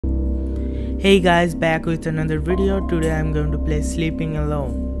Hey guys, back with another video. Today I'm going to play Sleeping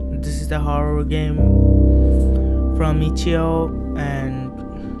Alone. This is the horror game from Itch.io, and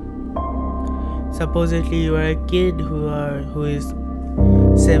supposedly you are a kid who is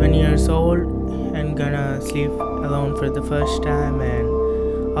 7 years old and gonna sleep alone for the first time,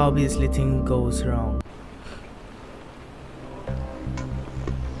 and obviously things goes wrong.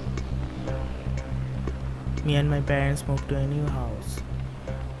 Me and my parents moved to a new house.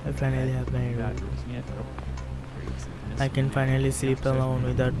 I finally have my room. I can finally sleep alone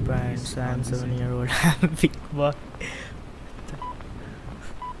without parents. I'm 7-year-old. I'm a big boy.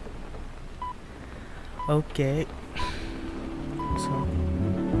 Okay. So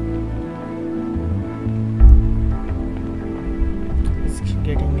it's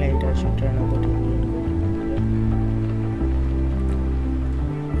getting late. I should turn on the TV.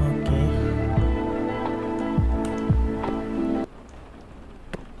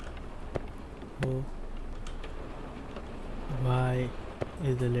 Why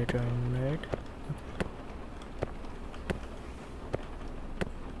is the letter in red?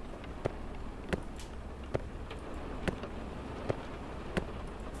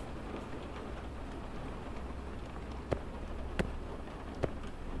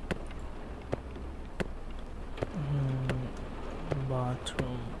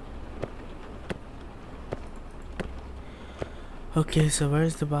 Bathroom. Okay, so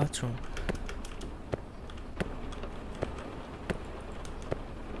where's the bathroom?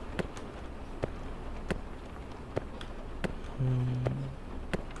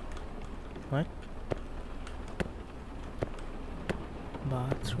 What?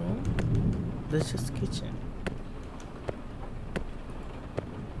 Bathroom? That's just kitchen.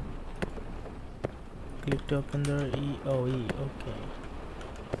 Click to open the E. Oh, E. Okay.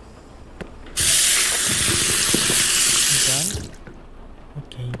 Done?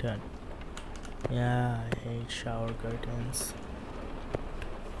 Okay, done. Yeah, I hate shower curtains.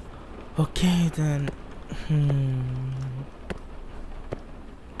 Okay, then.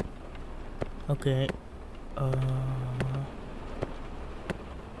 Okay.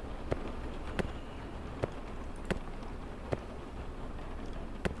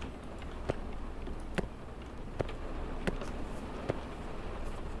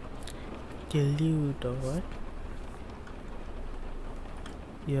 Dilute or what?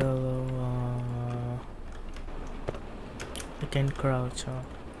 Yellow. I can crouch.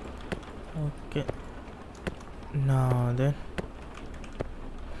 Okay. No, then.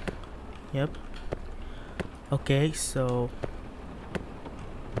 Yep. Okay, so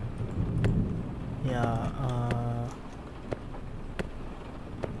yeah,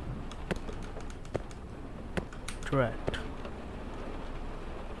 correct.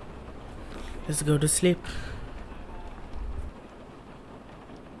 Let's go to sleep.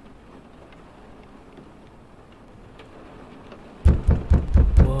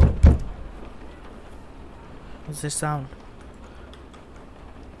 Whoa. What's the sound?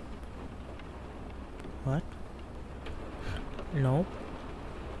 What? No.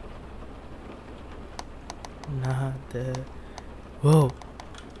 Nah, the. Whoa.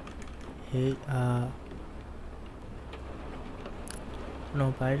 Hey,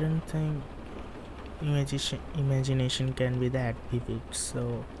 no, I don't think imagination can be that vivid,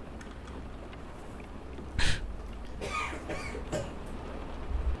 so.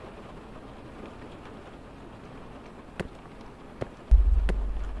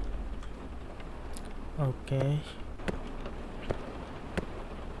 Okay.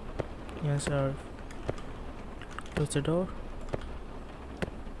 Yes, sir. Close the door.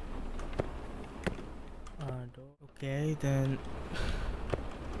 Door. Okay, then.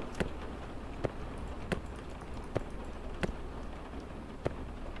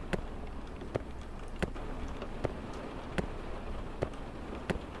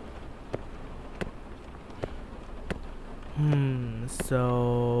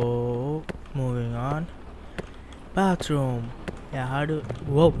 So moving on. Bathroom. Yeah, how do?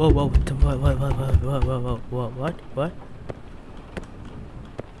 Whoa! What?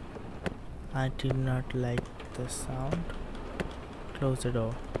 I did not like the sound. Close the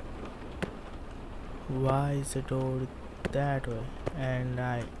door. Why is the door that way? And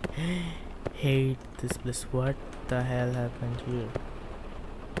I hate this place. What the hell happened here?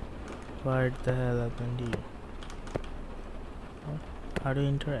 What the hell happened here? How do you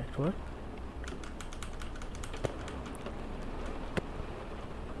interact? What?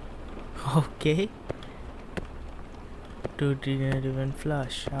 Okay. Dude didn't even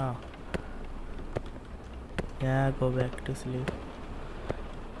flush. Oh. Yeah, go back to sleep.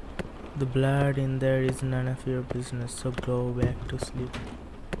 The blood in there is none of your business, so go back to sleep.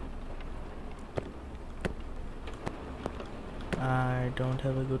 I don't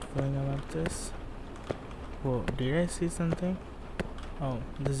have a good feeling about this. Whoa, did I see something? Oh,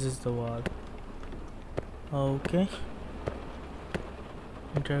 this is the wall. Okay.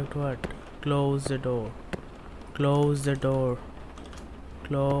 Interact what? Close the door. Close the door.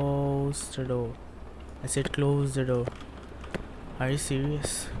 Close the door. I said close the door. Are you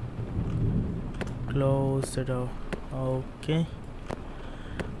serious? Close the door. Okay.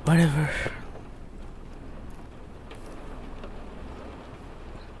 Whatever.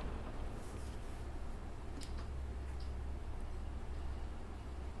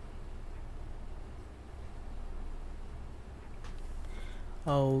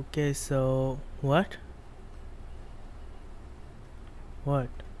 Okay, so what? What?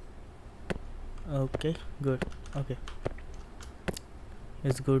 Okay, good. Okay.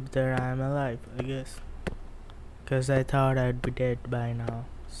 It's good that I'm alive, I guess. Because I thought I'd be dead by now.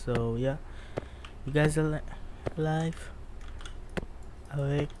 So, yeah. You guys are alive?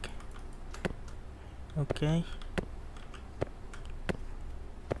 Awake? Okay.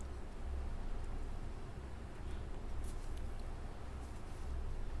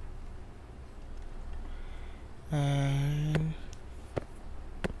 And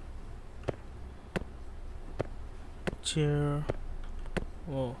chair.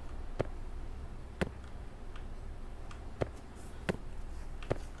 Whoa.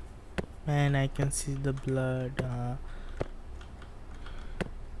 Man, I can see the blood.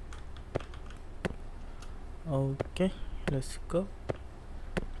 Okay, let's go.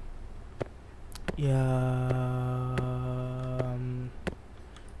 Yeah.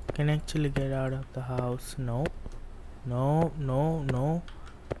 Can actually get out of the house. No. No, no, no.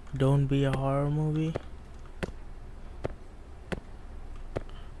 Don't be a horror movie.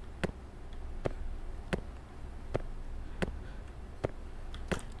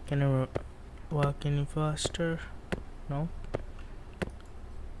 Can I walk any faster? No.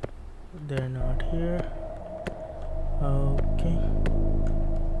 They're not here. Okay.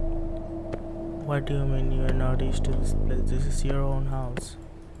 What do you mean you are not used to this place? This is your own house,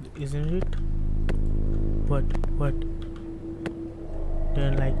 isn't it? What?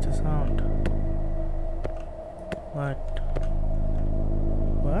 Don't like the sound. What?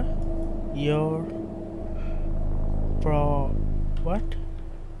 Your what?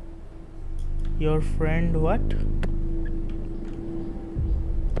 Your friend what?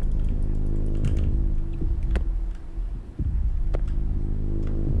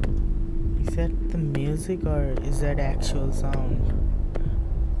 Is that the music or is that actual sound?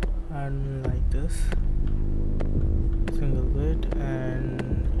 I don't like this. Single bit and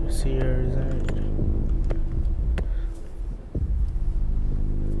it's here, isn't it?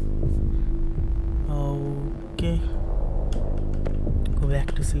 Okay. Go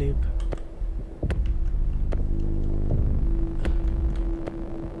back to sleep.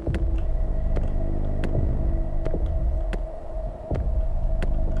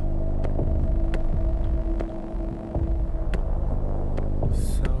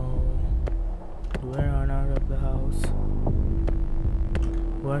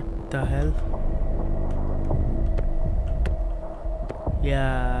 What the hell?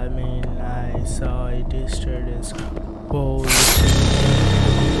 Yeah, I mean, I saw it yesterday. Holy shit.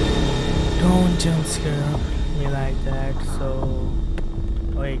 Don't jump scare me like that. So,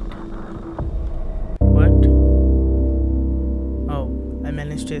 wait. What? Oh, I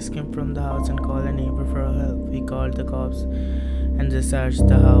managed to escape from the house and call a neighbor for help. We called the cops and they searched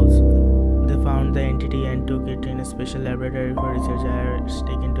the house. They found the entity and took it in a special laboratory for research. I was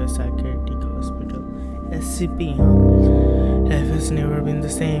taken to a psychiatric hospital. SCP, huh? Life has never been the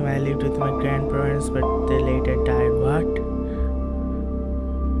same. I lived with my grandparents, but they later died. What?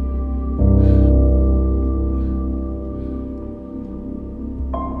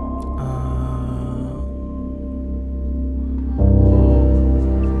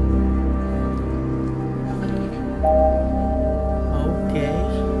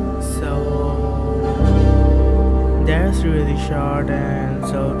 That's really short, and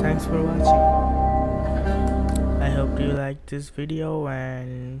so thanks for watching. I hope you liked this video,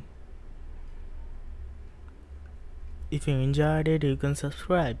 and if you enjoyed it, you can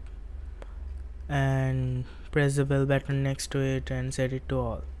subscribe and press the bell button next to it and set it to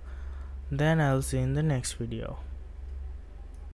all. Then I'll see you in the next video.